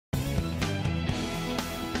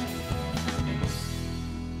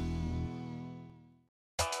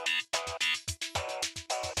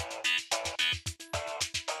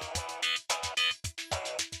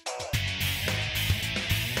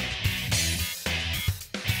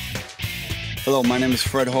Hello, my name is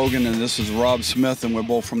Fred Hogan and this is Rob Smith, and we're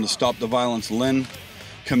both from the Stop the Violence Lynn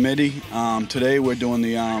Committee. Today we're doing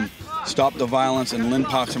the Stop the Violence and Lynn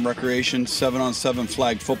Parks and Recreation 7-on-7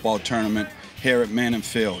 flag football tournament here at Manning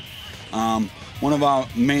Field. One of our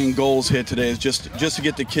main goals here today is just to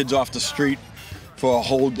get the kids off the street for a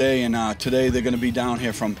whole day, and today they're going to be down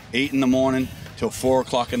here from 8 in the morning till 4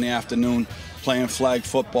 o'clock in the afternoon playing flag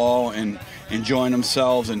football and enjoying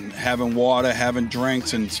themselves and having water, having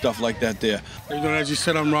drinks and stuff like that there. As you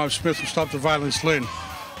said, I'm Rob Smith from Stop the Violence Lynn.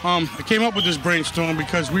 I came up with this brainstorm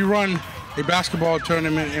because we run a basketball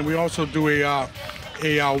tournament and we also do a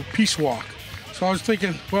peace walk. So I was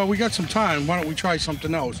thinking, well, we got some time, why don't we try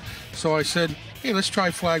something else? So I said, hey, let's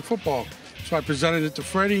try flag football. So I presented it to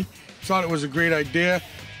Freddie, thought it was a great idea.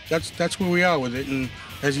 That's where we are with it. And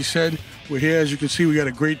as you said, we're here. As you can see, we got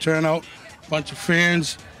a great turnout, bunch of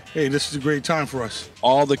fans. Hey, this is a great time for us.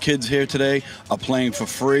 All the kids here today are playing for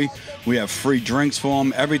free. We have free drinks for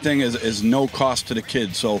them. Everything is no cost to the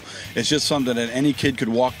kids. So it's just something that any kid could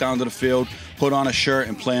walk down to the field, put on a shirt,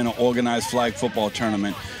 and play in an organized flag football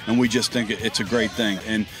tournament. And we just think it's a great thing.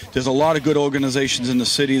 And there's a lot of good organizations in the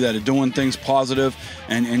city that are doing things positive.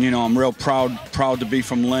 And you know, I'm real proud to be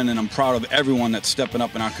from Lynn, and I'm proud of everyone that's stepping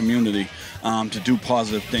up in our community to do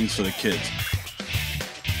positive things for the kids.